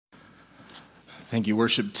Thank you,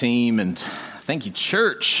 worship team, and thank you,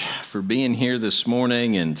 church, for being here this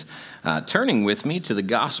morning and turning with me to the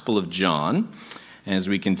Gospel of John as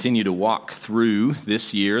we continue to walk through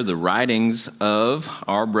this year the writings of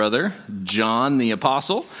our brother, John the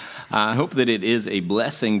Apostle. I hope that it is a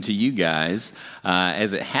blessing to you guys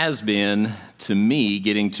as it has been to me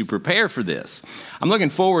getting to prepare for this. I'm looking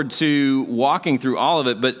forward to walking through all of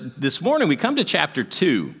it, but this morning we come to chapter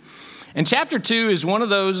 2. And chapter 2 is one of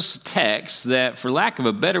those texts that, for lack of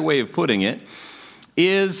a better way of putting it,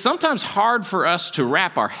 is sometimes hard for us to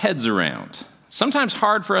wrap our heads around. Sometimes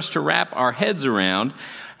hard for us to wrap our heads around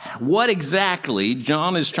what exactly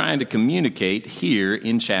John is trying to communicate here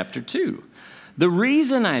in chapter 2. The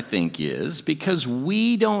reason, I think, is because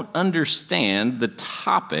we don't understand the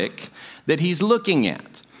topic that he's looking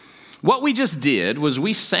at. What we just did was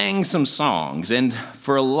we sang some songs, and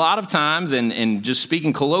for a lot of times, and just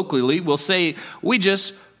speaking colloquially, we'll say we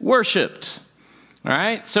just worshiped, all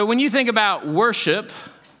right? So when you think about worship,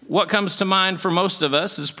 what comes to mind for most of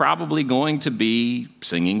us is probably going to be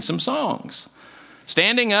singing some songs.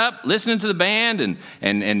 Standing up, listening to the band,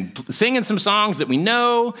 and singing some songs that we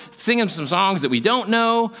know, singing some songs that we don't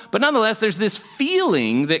know. But nonetheless, there's this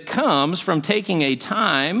feeling that comes from taking a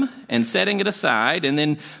time and setting it aside and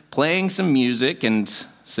then playing some music and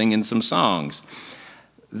singing some songs.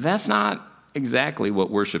 That's not exactly what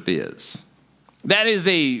worship is. That is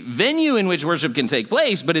a venue in which worship can take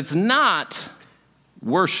place, but it's not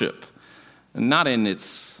worship, not in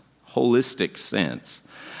its holistic sense.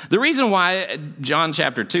 The reason why John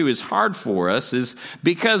chapter 2 is hard for us is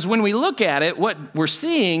because when we look at it, what we're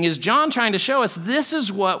seeing is John trying to show us this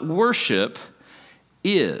is what worship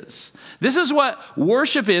is. This is what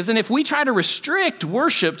worship is, and if we try to restrict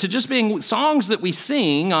worship to just being songs that we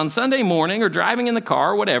sing on Sunday morning or driving in the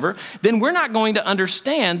car or whatever, then we're not going to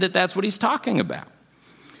understand that that's what he's talking about.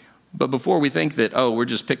 But before we think that, we're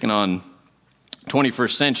just picking on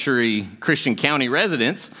 21st century Christian county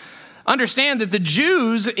residents, understand that the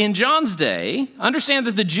Jews in John's day, understand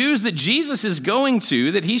that the Jews that Jesus is going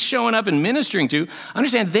to, that he's showing up and ministering to,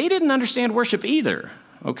 understand they didn't understand worship either.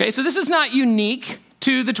 Okay, so this is not unique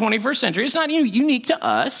to the 21st century. It's not unique to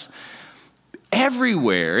us.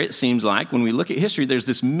 Everywhere, it seems like, when we look at history, there's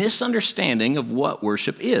this misunderstanding of what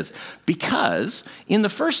worship is. Because in the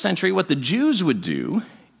first century, what the Jews would do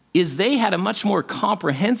is they had a much more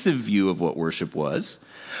comprehensive view of what worship was.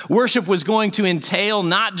 Worship was going to entail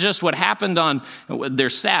not just what happened on their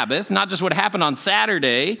Sabbath, not just what happened on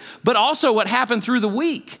Saturday, but also what happened through the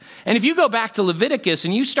week. And if you go back to Leviticus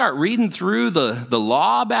and you start reading through the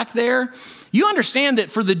law back there, you understand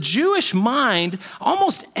that for the Jewish mind,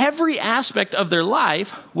 almost every aspect of their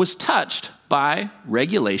life was touched by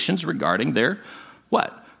regulations regarding their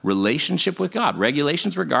what? Relationship with God.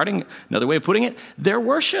 Regulations regarding, another way of putting it, their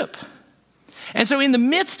worship. And so in the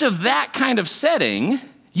midst of that kind of setting,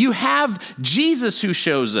 you have Jesus who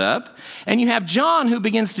shows up, and you have John who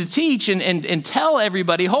begins to teach and tell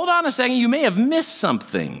everybody, hold on a second, you may have missed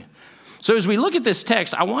something. So as we look at this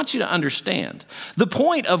text, I want you to understand, the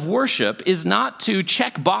point of worship is not to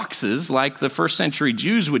check boxes like the first century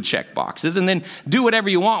Jews would check boxes and then do whatever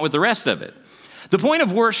you want with the rest of it. The point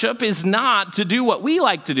of worship is not to do what we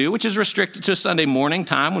like to do, which is restricted to Sunday morning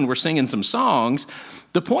time when we're singing some songs.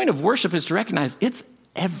 The point of worship is to recognize it's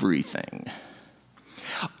everything.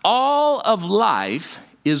 All of life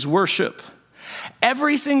is worship.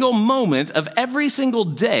 Every single moment of every single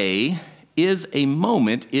day is a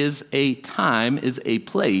moment, is a time, is a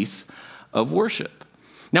place of worship.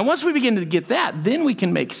 Now, once we begin to get that, then we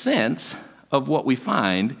can make sense of what we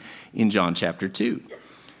find in John chapter 2.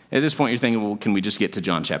 At this point, you're thinking, well, can we just get to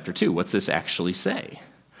John chapter 2? What's this actually say?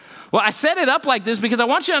 Well, I set it up like this because I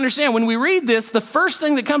want you to understand when we read this, the first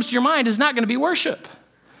thing that comes to your mind is not going to be worship.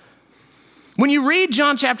 When you read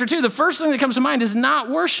John chapter 2, the first thing that comes to mind is not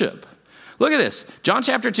worship. Look at this. John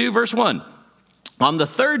chapter 2, verse 1. On the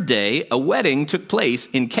third day, a wedding took place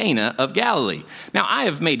in Cana of Galilee. Now, I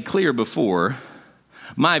have made clear before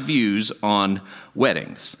my views on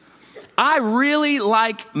weddings. I really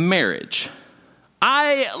like marriage.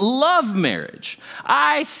 I love marriage.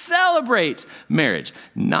 I celebrate marriage.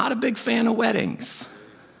 Not a big fan of weddings.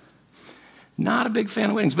 Not a big fan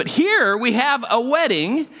of weddings. But here we have a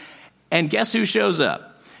wedding, and guess who shows up?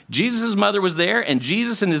 Jesus' mother was there, and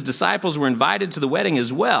Jesus and his disciples were invited to the wedding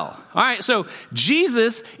as well. All right, so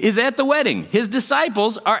Jesus is at the wedding. His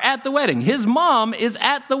disciples are at the wedding. His mom is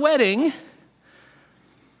at the wedding.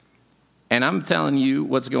 And I'm telling you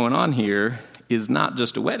what's going on here is not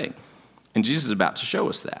just a wedding. And Jesus is about to show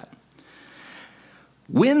us that.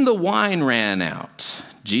 When the wine ran out,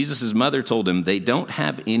 Jesus' mother told him they don't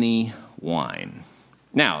have any wine.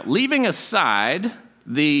 Now, leaving aside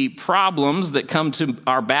the problems that come to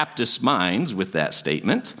our Baptist minds with that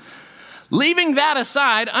statement, leaving that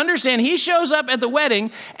aside, understand he shows up at the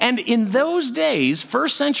wedding, and in those days,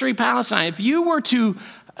 first century Palestine, if you were to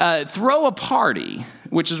throw a party,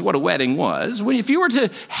 which is what a wedding was, if you were to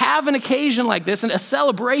have an occasion like this and a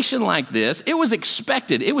celebration like this, it was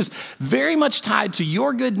expected. It was very much tied to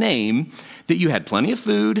your good name that you had plenty of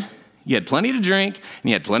food, you had plenty to drink, and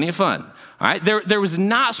you had plenty of fun. All right, there was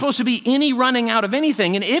not supposed to be any running out of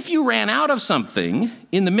anything. And if you ran out of something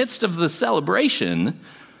in the midst of the celebration,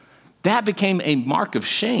 that became a mark of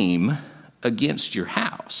shame against your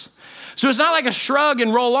house. So it's not like a shrug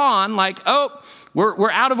and roll on, like, oh, we're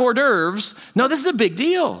out of hors d'oeuvres. No, this is a big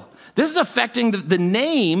deal. This is affecting the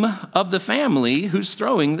name of the family who's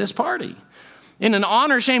throwing this party. In an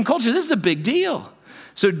honor-shame culture, this is a big deal.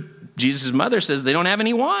 So Jesus' mother says they don't have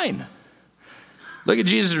any wine. Look at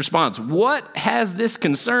Jesus' response. What has this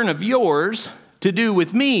concern of yours to do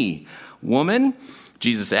with me, woman?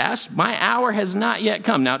 Jesus asked. My hour has not yet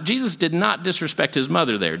come. Now, Jesus did not disrespect his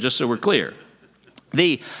mother there, just so we're clear.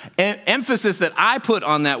 The emphasis that I put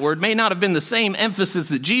on that word may not have been the same emphasis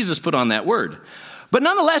that Jesus put on that word. But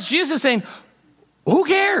nonetheless, Jesus is saying, who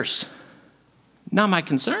cares? Not my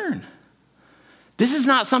concern. This is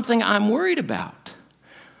not something I'm worried about.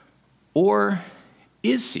 Or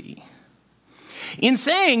is he? In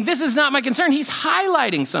saying, this is not my concern, he's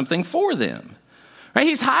highlighting something for them. Right?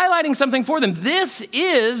 He's highlighting something for them. This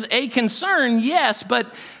is a concern, yes,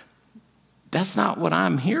 but that's not what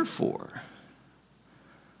I'm here for.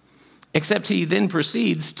 Except he then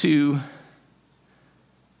proceeds to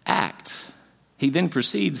act. He then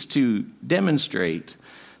proceeds to demonstrate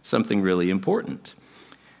something really important.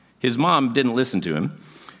 His mom didn't listen to him.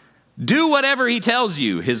 Do whatever he tells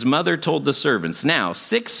you, his mother told the servants. Now,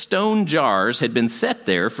 6 stone jars had been set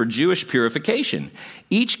there for Jewish purification.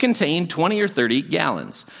 Each contained 20 or 30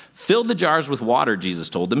 gallons. Fill the jars with water, Jesus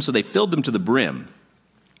told them, so they filled them to the brim.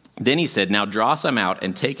 Then he said, now draw some out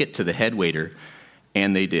and take it to the head waiter,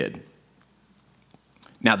 and they did.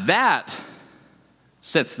 Now that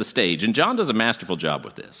sets the stage, and John does a masterful job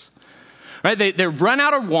with this. Right? They've run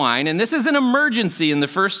out of wine, and this is an emergency in the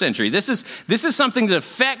first century. This is something that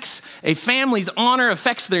affects a family's honor,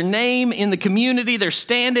 affects their name in the community, their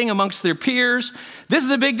standing amongst their peers. This is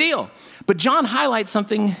a big deal. But John highlights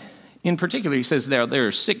something in particular. He says there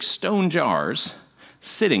are 6 stone jars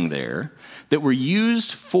sitting there that were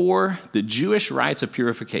used for the Jewish rites of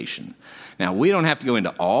purification. Now, we don't have to go into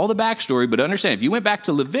all the backstory, but understand, if you went back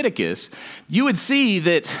to Leviticus, you would see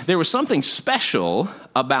that there was something special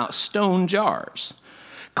about stone jars.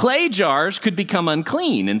 Clay jars could become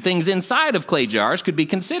unclean, and things inside of clay jars could be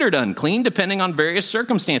considered unclean depending on various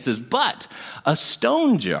circumstances. But a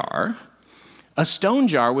stone jar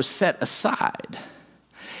was set aside.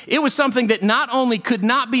 It was something that not only could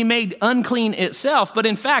not be made unclean itself, but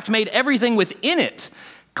in fact made everything within it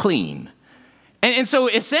clean. And so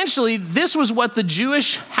essentially, this was what the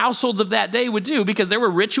Jewish households of that day would do, because there were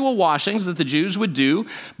ritual washings that the Jews would do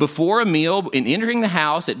before a meal in entering the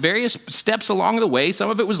house at various steps along the way. Some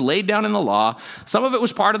of it was laid down in the law. Some of it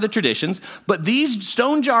was part of the traditions. But these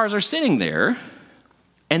stone jars are sitting there,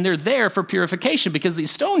 and they're there for purification, because these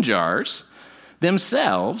stone jars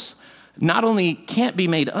themselves not only can't be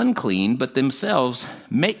made unclean, but themselves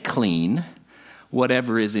make clean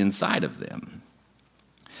whatever is inside of them.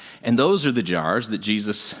 And those are the jars that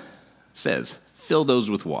Jesus says, fill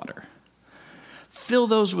those with water. Fill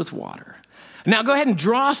those with water. Now go ahead and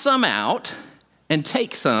draw some out and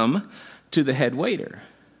take some to the head waiter.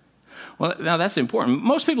 Well, now that's important.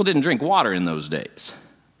 Most people didn't drink water in those days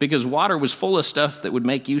because water was full of stuff that would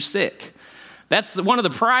make you sick. That's one of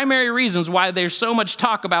the primary reasons why there's so much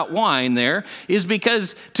talk about wine there, is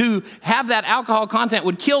because to have that alcohol content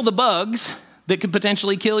would kill the bugs that could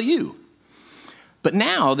potentially kill you. But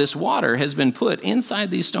now this water has been put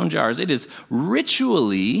inside these stone jars. It is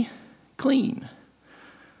ritually clean.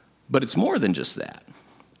 But it's more than just that.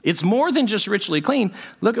 It's more than just ritually clean.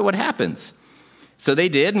 Look at what happens. So they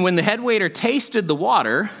did, and when the head waiter tasted the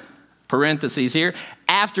water, parentheses here,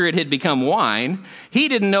 after it had become wine, he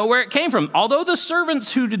didn't know where it came from. Although the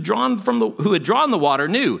servants who had drawn the water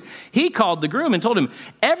knew, he called the groom and told him,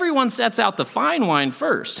 everyone sets out the fine wine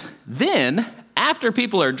first. Then, after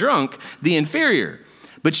people are drunk, the inferior.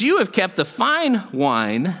 But you have kept the fine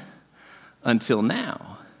wine until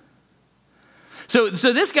now. So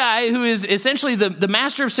this guy, who is essentially the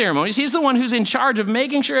master of ceremonies, he's the one who's in charge of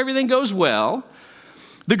making sure everything goes well.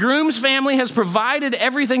 The groom's family has provided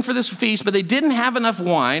everything for this feast, but they didn't have enough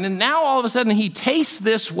wine. And now all of a sudden he tastes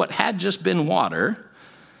this, what had just been water.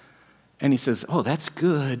 And he says, oh, that's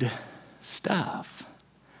good stuff.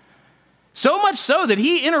 So much so that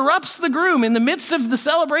he interrupts the groom in the midst of the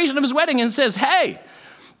celebration of his wedding and says, hey,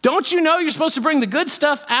 don't you know you're supposed to bring the good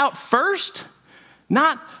stuff out first,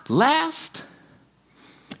 not last?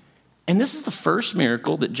 And this is the first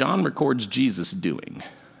miracle that John records Jesus doing.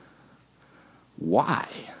 Why?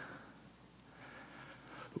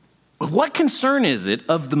 What concern is it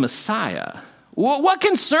of the Messiah? What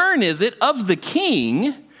concern is it of the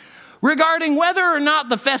king regarding whether or not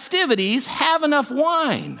the festivities have enough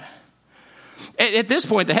wine? At this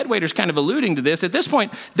point, the head waiter's kind of alluding to this. At this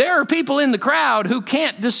point, there are people in the crowd who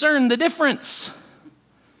can't discern the difference.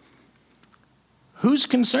 Whose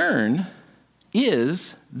concern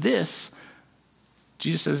is this?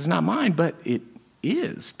 Jesus says, it's not mine, but it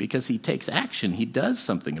is, because he takes action. He does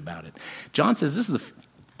something about it. John says this is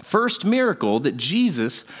the first miracle that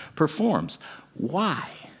Jesus performs. Why?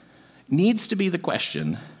 Needs to be the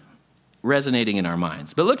question resonating in our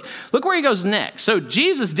minds. But look where he goes next. So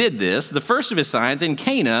Jesus did this, the first of his signs, in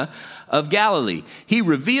Cana of Galilee. He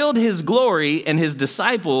revealed his glory, and his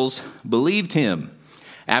disciples believed him.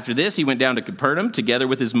 After this, he went down to Capernaum together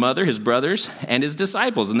with his mother, his brothers, and his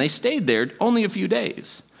disciples, and they stayed there only a few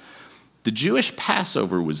days. The Jewish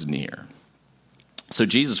Passover was near, so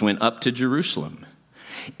Jesus went up to Jerusalem.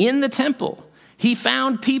 In the temple, he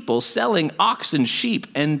found people selling oxen, sheep,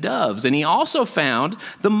 and doves, and he also found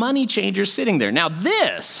the money changers sitting there. Now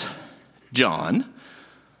this, John,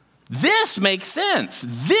 this makes sense.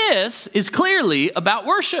 This is clearly about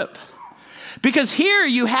worship. Because here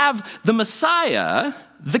you have the Messiah,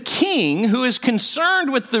 the king, who is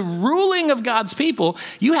concerned with the ruling of God's people.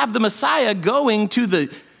 You have the Messiah going to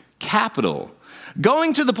the capital,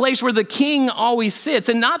 going to the place where the king always sits,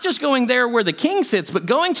 and not just going there where the king sits, but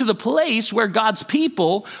going to the place where God's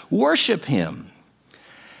people worship him.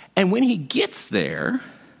 And when he gets there,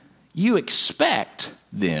 you expect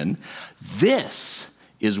then this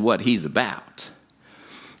is what he's about.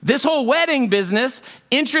 This whole wedding business,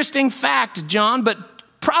 interesting fact, John, but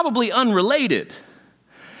probably unrelated.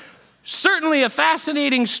 Certainly a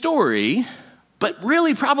fascinating story, but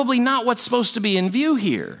really probably not what's supposed to be in view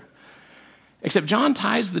here. Except John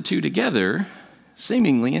ties the two together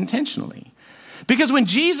seemingly intentionally. Because when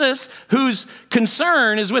Jesus, whose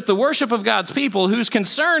concern is with the worship of God's people, whose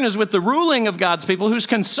concern is with the ruling of God's people, whose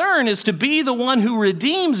concern is to be the one who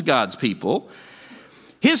redeems God's people,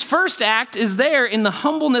 his first act is there in the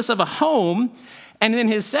humbleness of a home, and then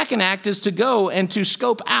his second act is to go and to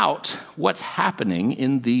scope out what's happening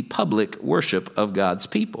in the public worship of God's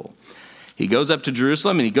people. He goes up to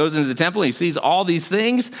Jerusalem and he goes into the temple and he sees all these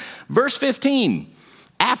things. Verse 15,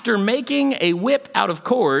 after making a whip out of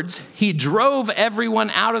cords, he drove everyone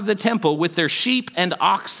out of the temple with their sheep and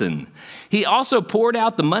oxen. He also poured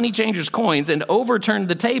out the money changers' coins and overturned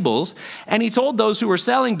the tables. And he told those who were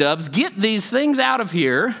selling doves, get these things out of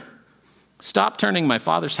here. Stop turning my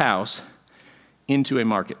Father's house into a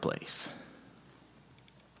marketplace.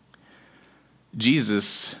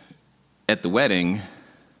 Jesus at the wedding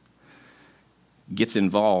gets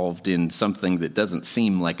involved in something that doesn't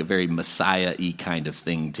seem like a very Messiah-y kind of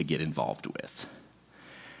thing to get involved with.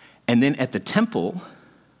 And then at the temple,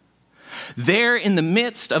 there in the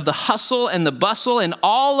midst of the hustle and the bustle and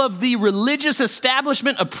all of the religious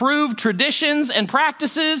establishment approved traditions and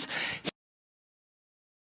practices,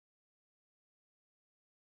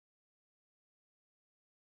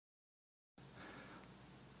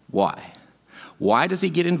 why? Why does he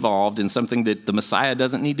get involved in something that the Messiah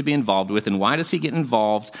doesn't need to be involved with? And why does he get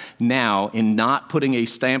involved now in not putting a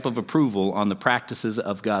stamp of approval on the practices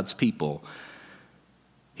of God's people?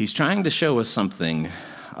 He's trying to show us something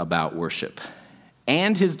about worship.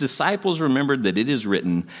 And his disciples remembered that it is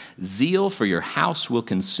written, zeal for your house will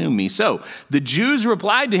consume me. So the Jews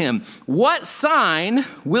replied to him, what sign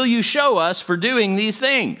will you show us for doing these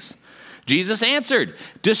things? Jesus answered,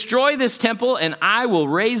 destroy this temple and I will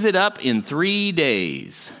raise it up in 3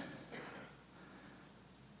 days.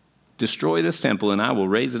 Destroy this temple and I will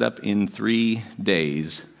raise it up in 3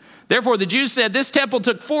 days. Therefore the Jews said, this temple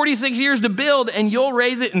took 46 years to build and you'll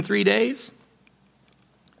raise it in 3 days?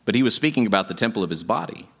 But he was speaking about the temple of his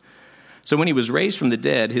body. So when he was raised from the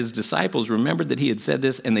dead, his disciples remembered that he had said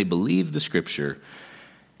this and they believed the scripture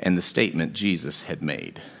and the statement Jesus had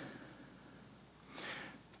made.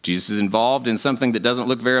 Jesus is involved in something that doesn't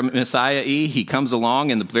look very Messiah-y. He comes along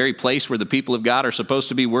in the very place where the people of God are supposed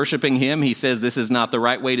to be worshiping him. He says this is not the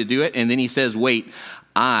right way to do it. And then he says, wait,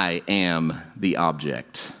 I am the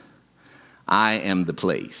object. I am the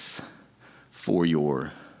place for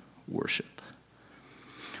your worship.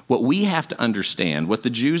 What we have to understand, what the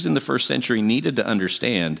Jews in the first century needed to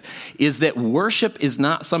understand, is that worship is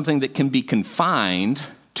not something that can be confined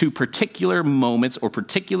to particular moments or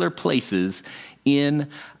particular places in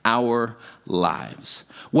our lives.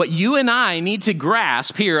 What you and I need to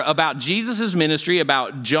grasp here about Jesus' ministry,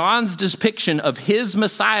 about John's depiction of his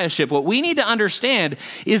messiahship, what we need to understand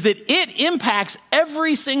is that it impacts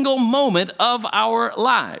every single moment of our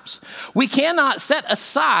lives. We cannot set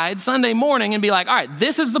aside Sunday morning and be like, all right,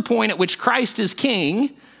 this is the point at which Christ is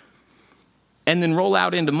king, and then roll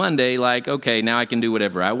out into Monday like, okay, now I can do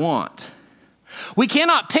whatever I want. We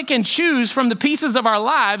cannot pick and choose from the pieces of our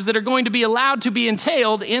lives that are going to be allowed to be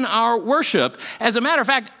entailed in our worship. As a matter of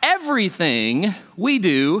fact, everything we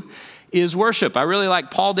do is worship. I really like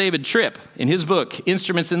Paul David Tripp in his book,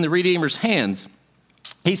 Instruments in the Redeemer's Hands.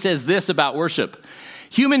 He says this about worship.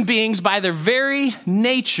 Human beings, by their very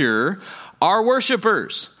nature, are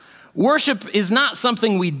worshipers. Worship is not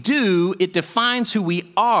something we do, it defines who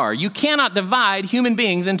we are. You cannot divide human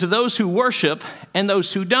beings into those who worship and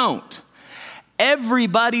those who don't.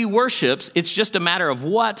 Everybody worships. It's just a matter of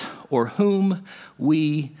what or whom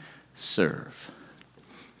we serve.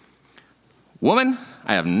 Woman,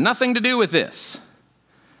 I have nothing to do with this.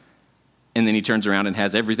 And then he turns around and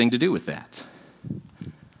has everything to do with that.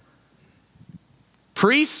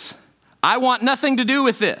 Priests, I want nothing to do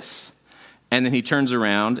with this. And then he turns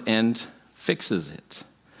around and fixes it.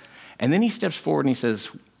 And then he steps forward and he says,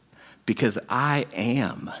 because I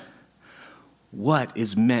am what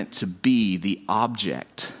is meant to be the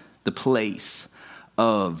object, the place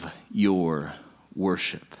of your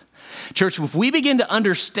worship. Church, if we begin to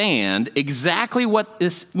understand exactly what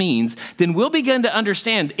this means, then we'll begin to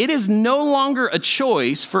understand it is no longer a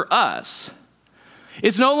choice for us.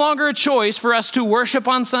 It's no longer a choice for us to worship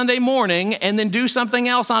on Sunday morning and then do something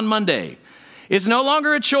else on Monday. It's no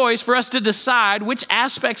longer a choice for us to decide which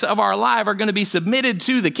aspects of our life are going to be submitted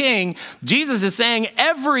to the King. Jesus is saying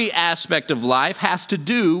every aspect of life has to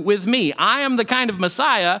do with me. I am the kind of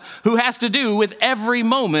Messiah who has to do with every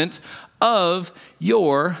moment of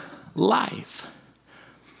your life.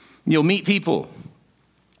 You'll meet people.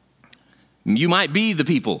 You might be the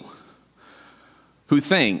people who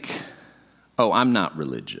think, oh, I'm not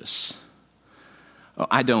religious. Oh,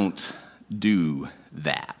 I don't do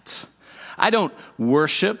that. I don't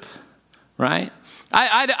worship, right?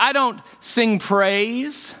 I don't sing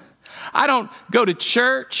praise. I don't go to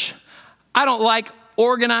church. I don't like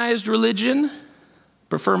organized religion.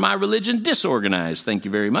 Prefer my religion disorganized. Thank you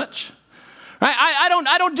very much. Right?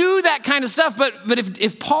 I don't do that kind of stuff. But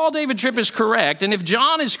if Paul David Tripp is correct, and if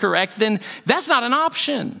John is correct, then that's not an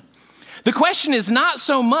option. The question is not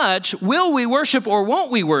so much, will we worship or won't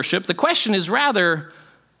we worship? The question is rather,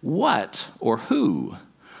 what or who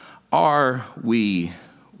are we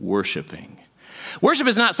worshiping? Worship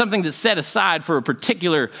is not something that's set aside for a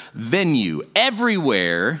particular venue.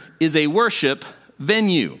 Everywhere is a worship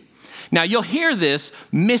venue. Now, you'll hear this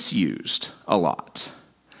misused a lot.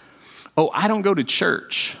 Oh, I don't go to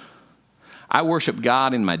church. I worship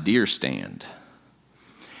God in my deer stand.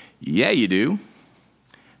 Yeah, you do.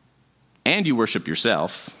 And you worship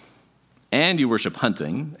yourself. And you worship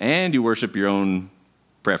hunting. And you worship your own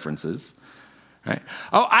preferences. Right?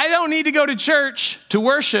 Oh, I don't need to go to church to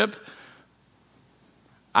worship.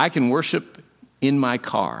 I can worship in my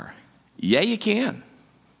car. Yeah, you can.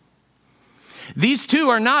 These two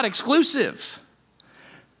are not exclusive.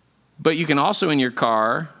 But you can also in your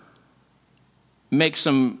car make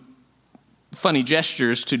some funny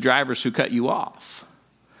gestures to drivers who cut you off.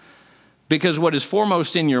 Because what is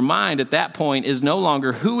foremost in your mind at that point is no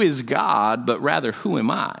longer who is God, but rather who am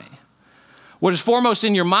I? What is foremost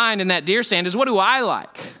in your mind in that deer stand is what do I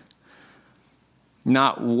like?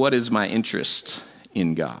 Not what is my interest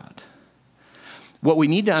in God. What we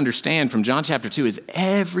need to understand from John chapter 2 is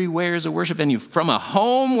everywhere is a worship venue. From a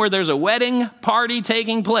home where there's a wedding party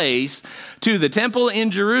taking place to the temple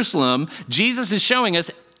in Jerusalem, Jesus is showing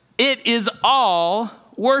us it is all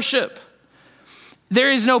worship.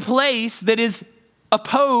 There is no place that is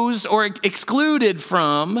opposed or excluded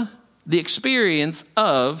from the experience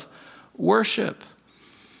of worship.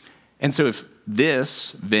 And so if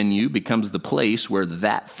this venue becomes the place where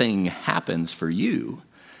that thing happens for you,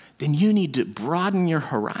 then you need to broaden your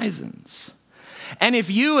horizons. And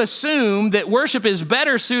if you assume that worship is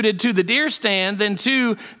better suited to the deer stand than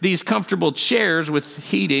to these comfortable chairs with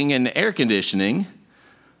heating and air conditioning,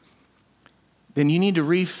 then you need to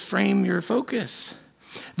reframe your focus.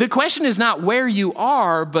 The question is not where you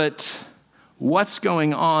are, but what's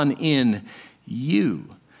going on in you.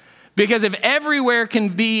 Because if everywhere can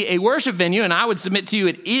be a worship venue, and I would submit to you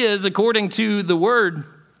it is according to the word,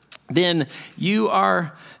 then you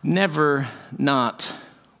are never not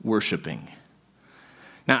worshiping.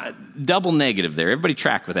 Now, double negative there. Everybody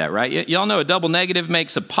track with that, right? Y'all know a double negative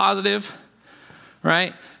makes a positive,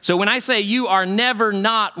 right? So when I say you are never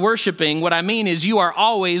not worshiping, what I mean is you are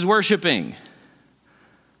always worshiping.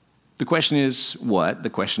 The question is what? The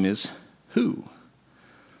question is who?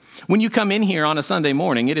 When you come in here on a Sunday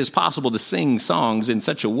morning, it is possible to sing songs in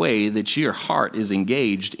such a way that your heart is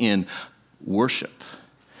engaged in worship,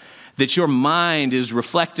 that your mind is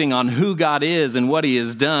reflecting on who God is and what he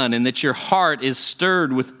has done, and that your heart is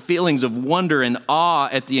stirred with feelings of wonder and awe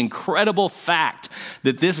at the incredible fact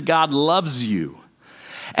that this God loves you.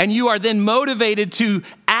 And you are then motivated to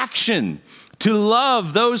action, to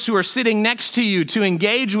love those who are sitting next to you, to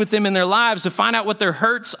engage with them in their lives, to find out what their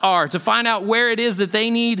hurts are, to find out where it is that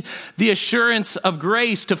they need the assurance of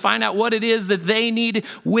grace, to find out what it is that they need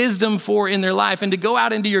wisdom for in their life, and to go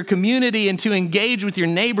out into your community and to engage with your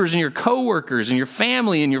neighbors and your coworkers and your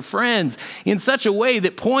family and your friends in such a way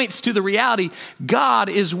that points to the reality, God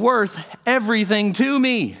is worth everything to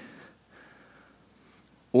me.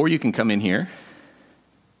 Or you can come in here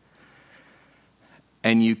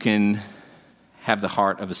and you can have the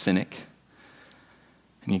heart of a cynic.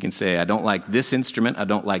 And you can say, I don't like this instrument. I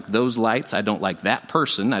don't like those lights. I don't like that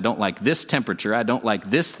person. I don't like this temperature. I don't like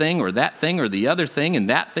this thing or the other thing, and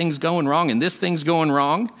that thing's going wrong and this thing's going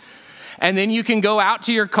wrong. And then you can go out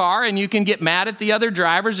to your car and you can get mad at the other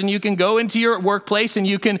drivers, and you can go into your workplace and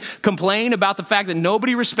you can complain about the fact that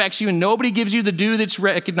nobody respects you and nobody gives you the due that's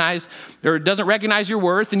recognized or doesn't recognize your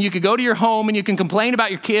worth. And you could go to your home and you can complain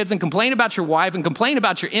about your kids and complain about your wife and complain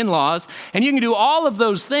about your in-laws. And you can do all of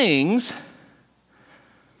those things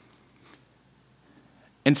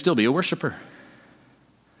and still be a worshiper.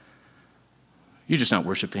 You're just not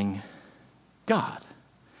worshiping God.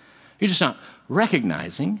 You're just not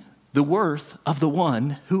recognizing the worth of the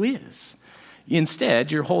one who is. Instead,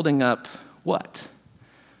 you're holding up what?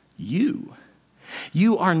 You.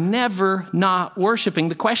 You are never not worshiping.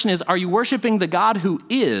 The question is, are you worshiping the God who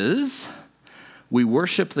is? We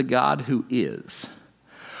worship the God who is.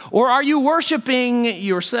 Or are you worshiping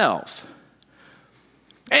yourself?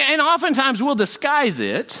 And oftentimes we'll disguise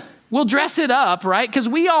it. We'll dress it up, right? Because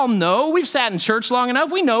we all know, we've sat in church long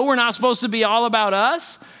enough, we know we're not supposed to be all about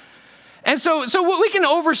us. And so we can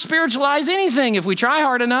over-spiritualize anything if we try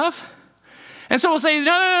hard enough. And so we'll say,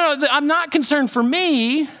 no, I'm not concerned for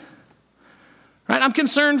me, right? I'm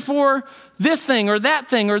concerned for this thing or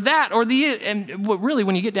that, and really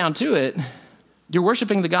when you get down to it, you're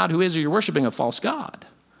worshiping the God who is, or you're worshiping a false God.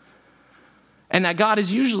 And that God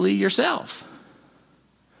is usually yourself.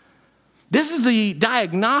 This is the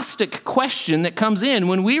diagnostic question that comes in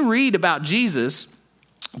when we read about Jesus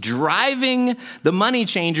driving the money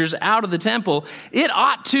changers out of the temple. It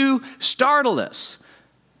ought to startle us,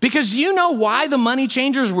 because you know why the money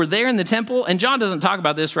changers were there in the temple. And John doesn't talk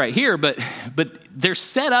about this right here, but they're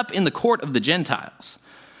set up in the court of the Gentiles.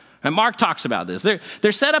 And Mark talks about this.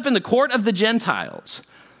 They're set up in the court of the Gentiles.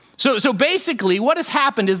 So basically what has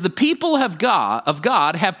happened is the people of God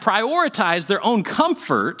have prioritized their own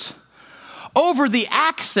comfort over the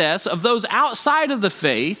access of those outside of the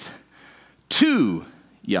faith to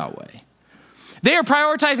Yahweh. They are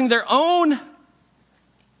prioritizing their own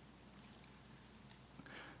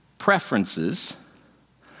preferences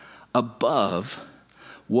above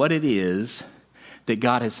what it is that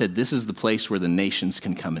God has said, this is the place where the nations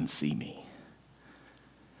can come and see me.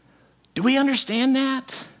 Do we understand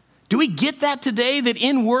that? Do we get that today, that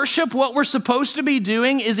in worship, what we're supposed to be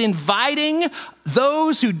doing is inviting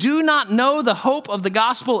those who do not know the hope of the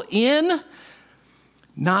gospel in,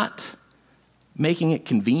 not making it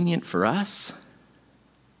convenient for us?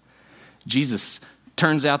 Jesus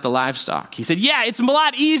turns out the livestock. He said, yeah, it's a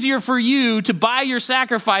lot easier for you to buy your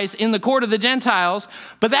sacrifice in the court of the Gentiles,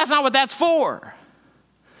 but that's not what that's for.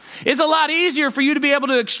 It's a lot easier for you to be able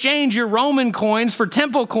to exchange your Roman coins for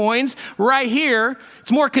temple coins right here.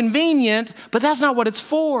 It's more convenient, but that's not what it's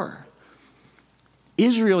for.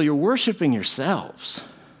 Israel, you're worshiping yourselves.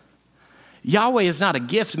 Yahweh is not a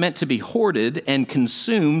gift meant to be hoarded and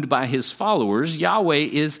consumed by his followers. Yahweh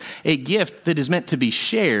is a gift that is meant to be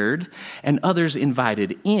shared and others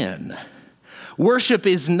invited in. Worship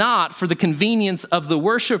is not for the convenience of the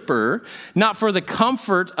worshiper, not for the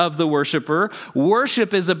comfort of the worshiper.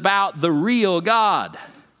 Worship is about the real God.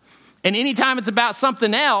 And anytime it's about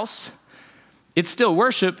something else, it's still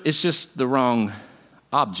worship. It's just the wrong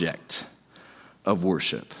object of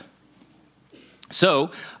worship.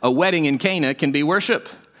 So, a wedding in Cana can be worship.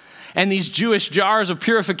 And these Jewish jars of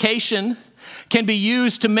purification can be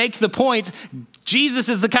used to make the point, Jesus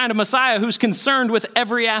is the kind of Messiah who's concerned with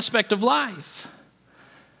every aspect of life.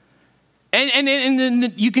 And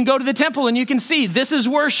then you can go to the temple and you can see this is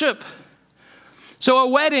worship. So a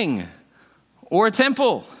wedding or a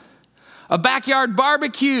temple, a backyard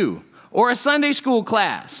barbecue or a Sunday school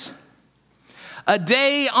class, a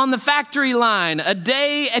day on the factory line, a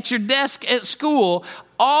day at your desk at school,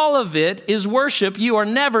 all of it is worship. You are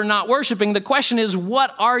never not worshiping. The question is,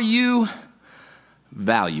 what are you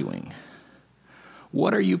valuing?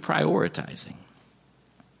 What are you prioritizing?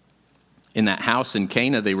 In that house in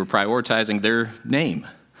Cana, they were prioritizing their name.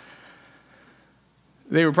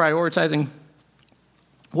 They were prioritizing,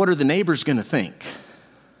 what are the neighbors going to think?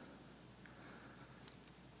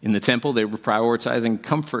 In the temple, they were prioritizing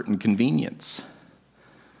comfort and convenience.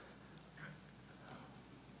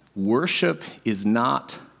 Worship is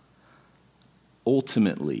not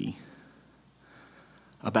ultimately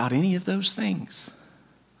about any of those things.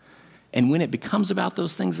 And when it becomes about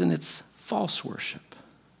those things, then it's false worship.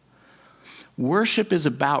 Worship is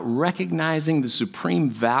about recognizing the supreme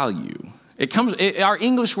value. Our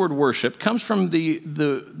English word worship comes from the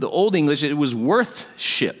Old English. It was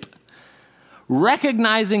worthship.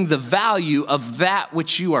 Recognizing the value of that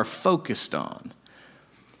which you are focused on.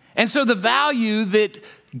 And so the value that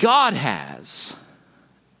God has,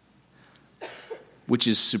 which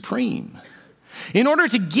is supreme. In order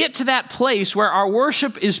to get to that place where our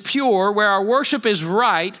worship is pure, where our worship is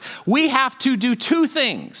right, we have to do two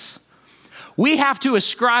things. We have to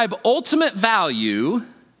ascribe ultimate value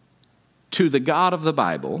to the God of the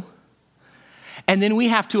Bible, and then we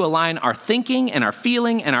have to align our thinking and our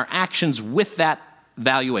feeling and our actions with that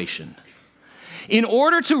valuation. In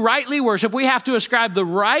order to rightly worship, we have to ascribe the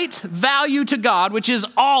right value to God, which is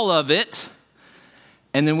all of it.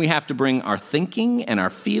 And then we have to bring our thinking and our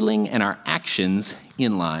feeling and our actions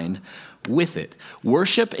in line with it.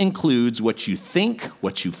 Worship includes what you think,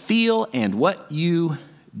 what you feel, and what you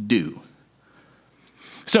do.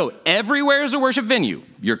 So everywhere is a worship venue.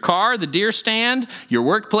 Your car, the deer stand, your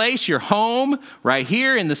workplace, your home, right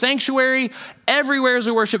here in the sanctuary, everywhere is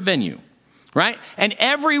a worship venue. Right? And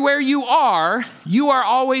everywhere you are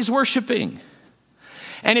always worshiping.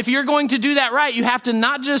 And if you're going to do that right, you have to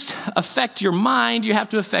not just affect your mind, you have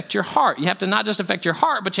to affect your heart. You have to not just affect your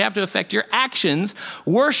heart, but you have to affect your actions.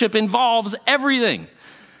 Worship involves everything.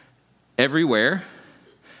 Everywhere,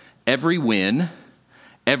 every when,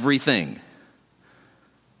 everything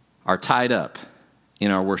are tied up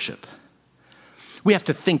in our worship. We have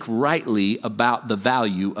to think rightly about the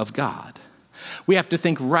value of God. We have to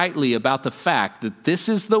think rightly about the fact that this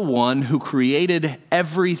is the one who created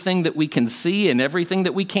everything that we can see and everything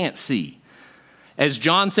that we can't see. As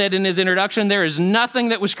John said in his introduction, there is nothing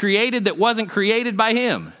that was created that wasn't created by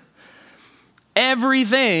him.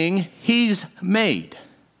 Everything he's made.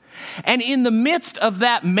 And in the midst of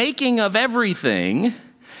that making of everything,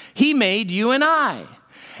 he made you and I.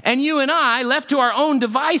 And you and I, left to our own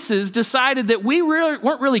devices, decided that we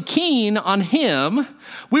weren't really keen on him.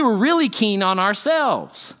 We were really keen on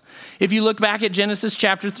ourselves. If you look back at Genesis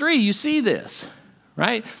chapter 3, you see this,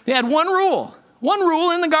 right? They had one rule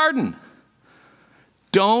in the garden.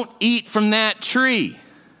 Don't eat from that tree.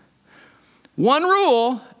 One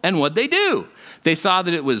rule, and what'd they do? They saw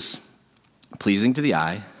that it was pleasing to the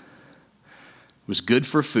eye, was good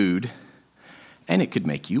for food, and it could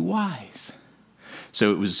make you wise.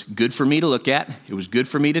 So it was good for me to look at, it was good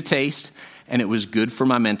for me to taste, and it was good for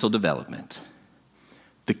my mental development.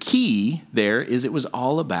 The key there is it was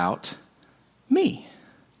all about me.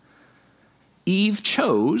 Eve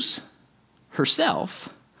chose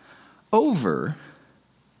herself over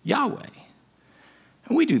Yahweh.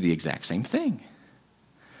 And we do the exact same thing.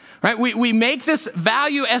 Right? We make this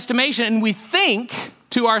value estimation and we think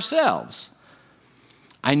to ourselves,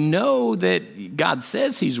 I know that God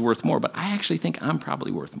says he's worth more, but I actually think I'm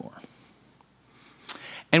probably worth more.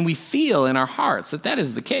 And we feel in our hearts that that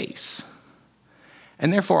is the case.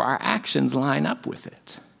 And therefore our actions line up with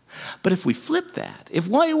it. But if we flip that, if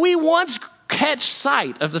we once catch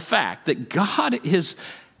sight of the fact that God is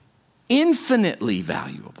infinitely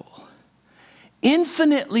valuable,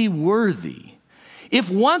 infinitely worthy,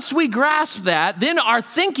 if once we grasp that, then our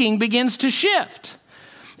thinking begins to shift.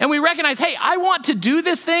 And we recognize, hey, I want to do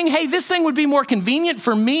this thing. Hey, this thing would be more convenient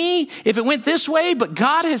for me if it went this way, but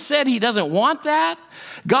God has said he doesn't want that.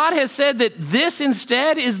 God has said that this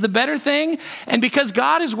instead is the better thing. And because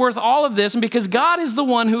God is worth all of this, and because God is the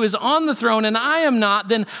one who is on the throne and I am not,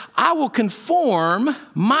 then I will conform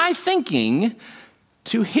my thinking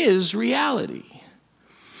to his reality.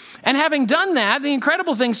 And having done that, the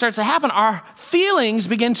incredible thing starts to happen. Our feelings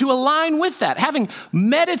begin to align with that. Having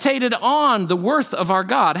meditated on the worth of our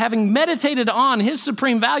God, having meditated on his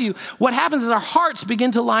supreme value, what happens is our hearts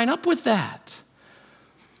begin to line up with that.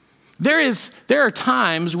 There are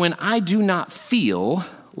times when I do not feel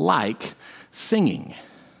like singing.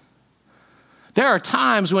 There are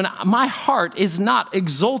times when my heart is not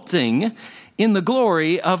exulting in the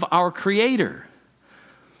glory of our Creator.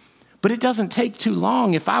 But it doesn't take too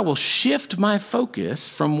long if I will shift my focus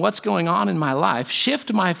from what's going on in my life,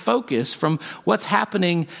 shift my focus from what's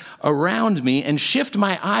happening around me, and shift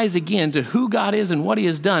my eyes again to who God is and what He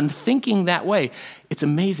has done, thinking that way. It's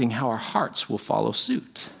amazing how our hearts will follow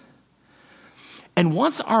suit. And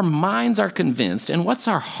once our minds are convinced and once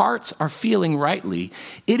our hearts are feeling rightly,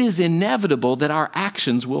 it is inevitable that our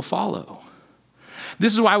actions will follow.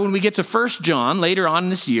 This is why when we get to 1 John later on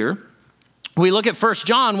this year, we look at 1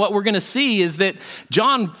 John, what we're going to see is that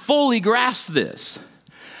John fully grasps this.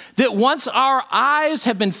 That once our eyes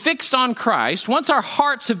have been fixed on Christ, once our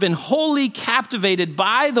hearts have been wholly captivated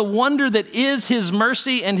by the wonder that is His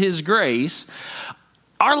mercy and His grace,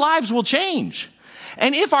 our lives will change.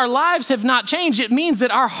 And if our lives have not changed, it means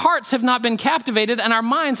that our hearts have not been captivated and our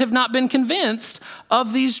minds have not been convinced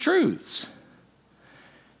of these truths.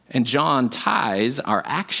 And John ties our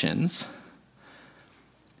actions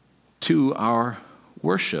to our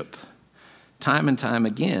worship. Time and time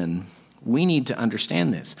again, we need to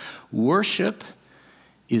understand this. Worship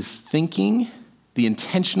is thinking, the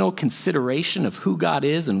intentional consideration of who God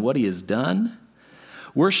is and what He has done.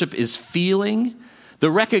 Worship is feeling, the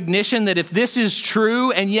recognition that if this is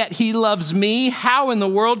true and yet He loves me, how in the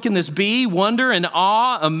world can this be? Wonder and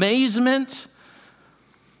awe, amazement.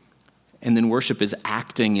 And then worship is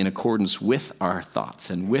acting in accordance with our thoughts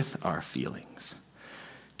and with our feelings.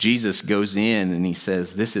 Jesus goes in and He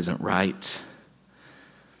says, this isn't right.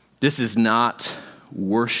 This is not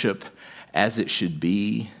worship as it should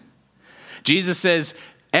be. Jesus says,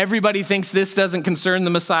 everybody thinks this doesn't concern the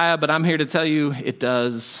Messiah, but I'm here to tell you it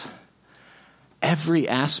does. Every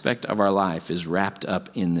aspect of our life is wrapped up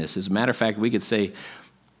in this. As a matter of fact, we could say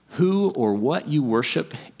who or what you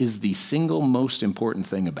worship is the single most important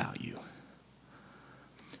thing about you.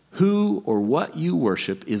 Who or what you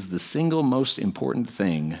worship is the single most important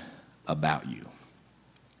thing about you.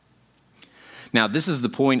 Now, this is the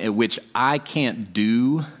point at which I can't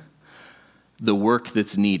do the work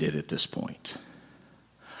that's needed at this point.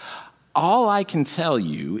 All I can tell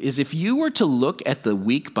you is if you were to look at the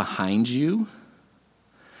week behind you,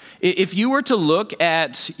 if you were to look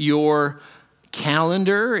at your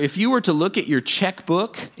calendar, if you were to look at your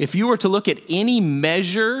checkbook, if you were to look at any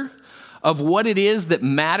measure of what it is that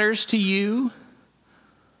matters to you,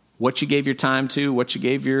 what you gave your time to, what you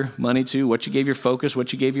gave your money to, what you gave your focus,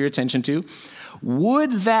 what you gave your attention to,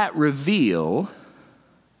 would that reveal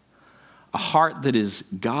a heart that is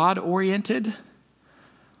God-oriented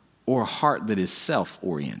or a heart that is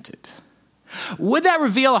self-oriented? Would that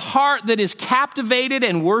reveal a heart that is captivated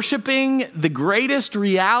and worshiping the greatest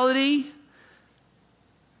reality,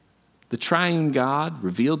 the triune God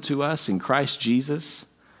revealed to us in Christ Jesus,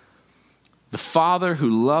 the Father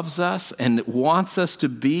who loves us and wants us to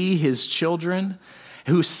be His children,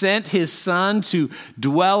 who sent His Son to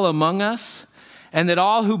dwell among us, and that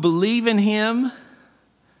all who believe in Him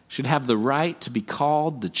should have the right to be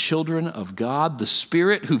called the children of God, the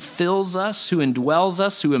Spirit who fills us, who indwells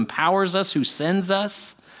us, who empowers us, who sends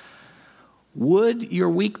us? Would your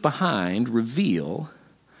week behind reveal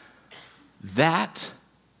that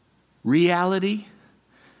reality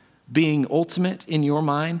being ultimate in your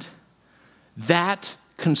mind? That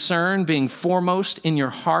concern being foremost in your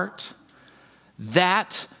heart?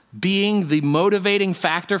 That being the motivating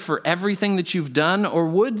factor for everything that you've done? Or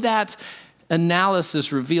would that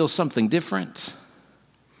analysis reveal something different?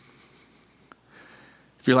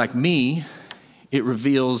 If you're like me, it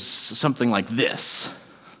reveals something like this,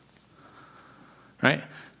 right?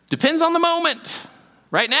 Depends on the moment.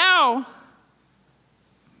 Right now,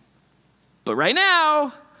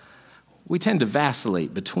 we tend to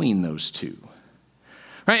vacillate between those two,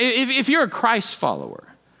 right? If you're a Christ follower,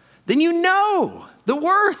 then you know the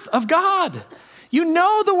worth of God. You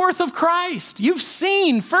know the worth of Christ. You've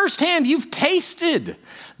seen firsthand, you've tasted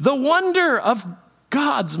the wonder of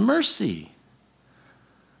God's mercy.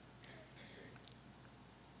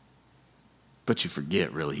 But you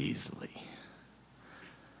forget really easily.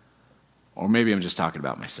 Or maybe I'm just talking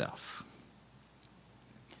about myself.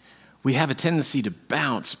 We have a tendency to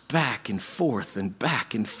bounce back and forth and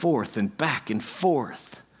back and forth and back and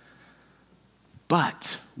forth.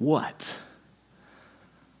 But what?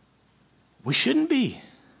 We shouldn't be.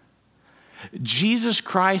 Jesus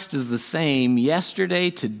Christ is the same yesterday,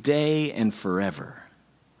 today, and forever.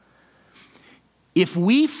 If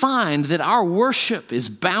we find that our worship is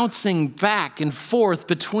bouncing back and forth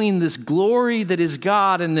between this glory that is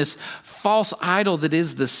God and this false idol that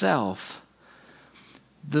is the self,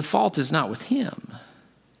 the fault is not with Him.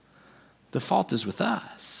 The fault is with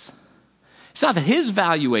us. It's not that his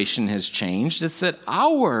valuation has changed. It's that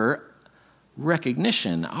our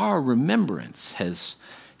recognition, our remembrance has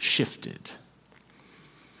shifted.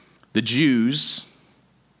 The Jews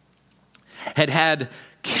had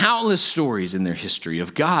countless stories in their history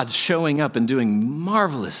of God showing up and doing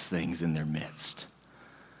marvelous things in their midst.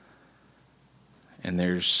 And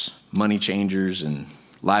there's money changers and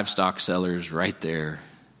livestock sellers right there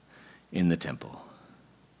in the temple.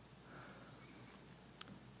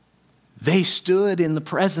 They stood in the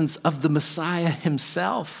presence of the Messiah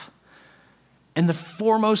himself. And the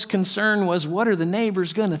foremost concern was, what are the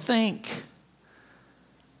neighbors going to think?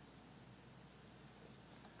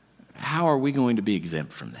 How are we going to be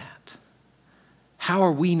exempt from that? How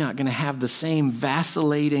are we not going to have the same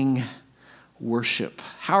vacillating worship?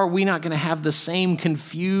 How are we not going to have the same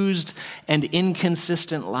confused and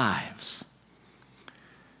inconsistent lives?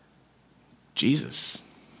 Jesus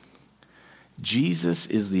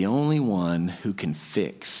is the only one who can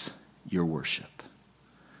fix your worship.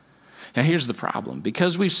 Now here's the problem.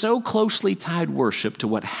 Because we've so closely tied worship to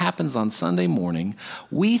what happens on Sunday morning,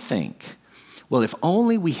 we think, well, if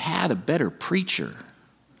only we had a better preacher,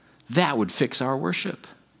 that would fix our worship.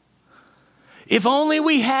 If only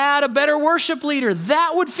we had a better worship leader,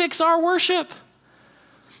 that would fix our worship.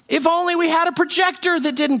 If only we had a projector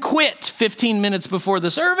that didn't quit 15 minutes before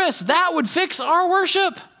the service, that would fix our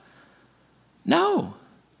worship. No.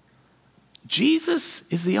 Jesus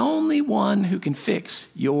is the only one who can fix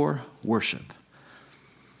your worship.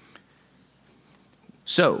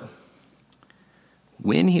 So,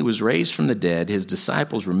 when he was raised from the dead, his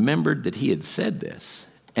disciples remembered that he had said this,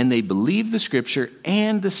 and they believed the scripture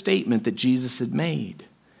and the statement that Jesus had made.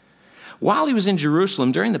 While he was in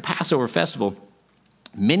Jerusalem during the Passover festival,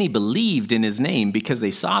 many believed in his name because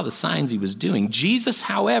they saw the signs he was doing. Jesus,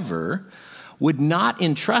 however, would not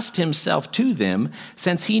entrust himself to them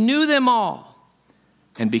since he knew them all,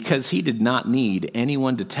 and because he did not need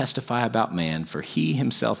anyone to testify about man, for he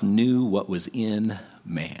himself knew what was in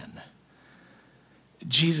man.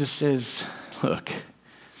 Jesus says, look,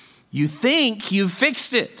 you think you've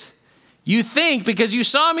fixed it. You think because you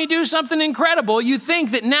saw me do something incredible, you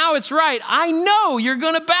think that now it's right. I know you're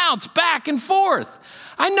going to bounce back and forth.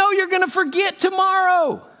 I know you're going to forget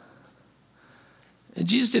tomorrow. And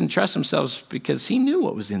Jesus didn't trust himself because he knew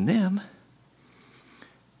what was in them.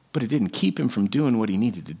 But it didn't keep him from doing what he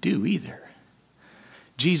needed to do either.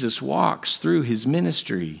 Jesus walks through his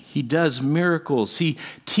ministry. He does miracles. He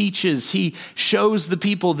teaches. He shows the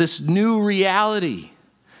people this new reality.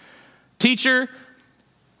 Teacher,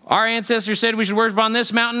 our ancestors said we should worship on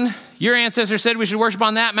this mountain. Your ancestors said we should worship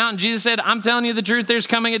on that mountain. Jesus said, I'm telling you the truth. There's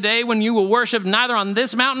coming a day when you will worship neither on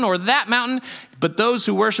this mountain or that mountain, but those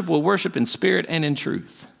who worship will worship in spirit and in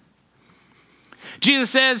truth.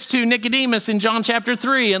 Jesus says to Nicodemus in John chapter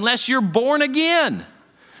 3, unless you're born again,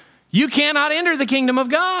 you cannot enter the kingdom of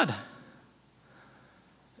God.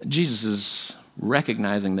 Jesus is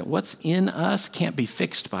recognizing that what's in us can't be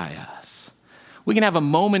fixed by us. We can have a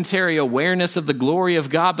momentary awareness of the glory of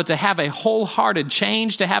God, but to have a wholehearted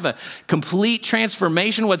change, to have a complete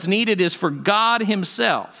transformation, what's needed is for God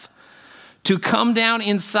himself to come down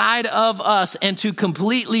inside of us and to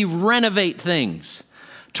completely renovate things,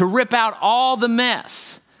 to rip out all the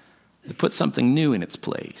mess, to put something new in its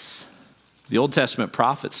place. The Old Testament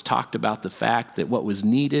prophets talked about the fact that what was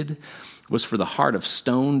needed was for the heart of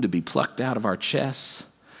stone to be plucked out of our chests,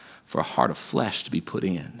 for a heart of flesh to be put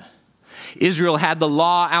in. Israel had the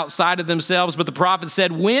law outside of themselves, but the prophet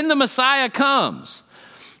said, when the Messiah comes,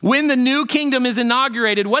 when the new kingdom is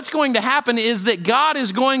inaugurated, what's going to happen is that God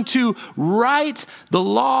is going to write the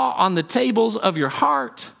law on the tables of your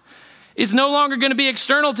heart. It's no longer going to be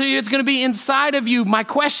external to you. It's going to be inside of you. My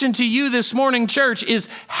question to you this morning, church, is,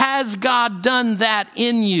 has God done that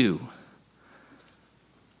in you?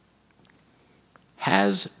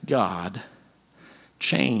 Has God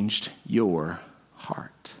changed your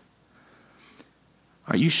heart?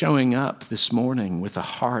 Are you showing up this morning with a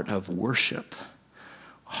heart of worship,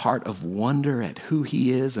 a heart of wonder at who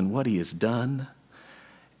he is and what he has done,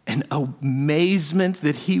 an amazement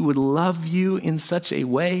that he would love you in such a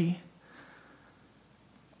way?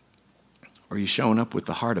 Or are you showing up with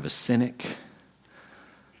the heart of a cynic,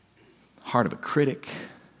 heart of a critic,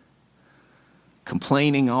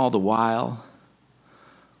 complaining all the while?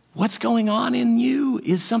 What's going on in you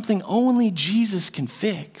is something only Jesus can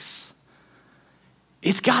fix.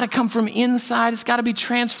 It's got to come from inside. It's got to be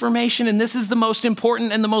transformation. And this is the most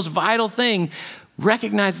important and the most vital thing.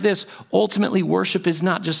 Recognize this. Ultimately, worship is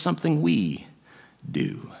not just something we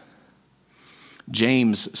do.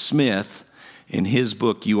 James Smith, in his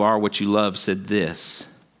book, You Are What You Love, said this: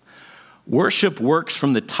 Worship works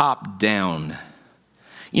from the top down.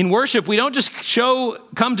 In worship, we don't just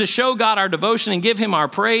come to show God our devotion and give him our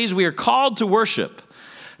praise. We are called to worship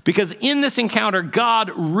because in this encounter,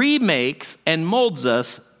 God remakes and molds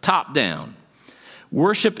us top down.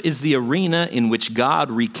 Worship is the arena in which God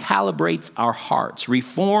recalibrates our hearts,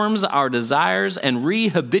 reforms our desires, and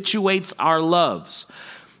rehabituates our loves.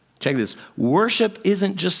 Check this. Worship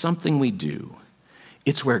isn't just something we do.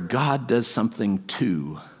 It's where God does something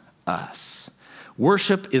to us.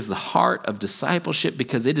 Worship is the heart of discipleship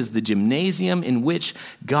because it is the gymnasium in which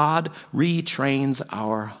God retrains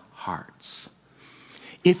our hearts.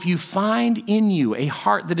 If you find in you a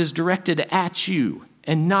heart that is directed at you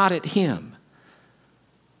and not at him,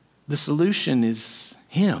 the solution is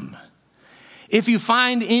him. If you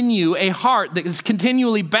find in you a heart that is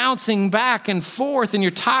continually bouncing back and forth and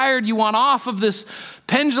you're tired, you want off of this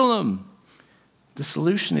pendulum, the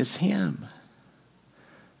solution is him.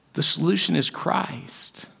 The solution is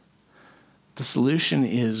Christ. The solution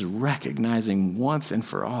is recognizing once and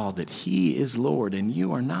for all that he is Lord and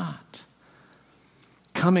you are not.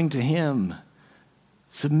 Coming to him,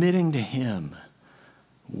 submitting to him,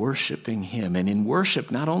 worshiping him. And in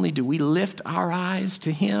worship, not only do we lift our eyes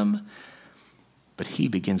to him, but he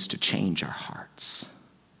begins to change our hearts.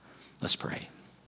 Let's pray.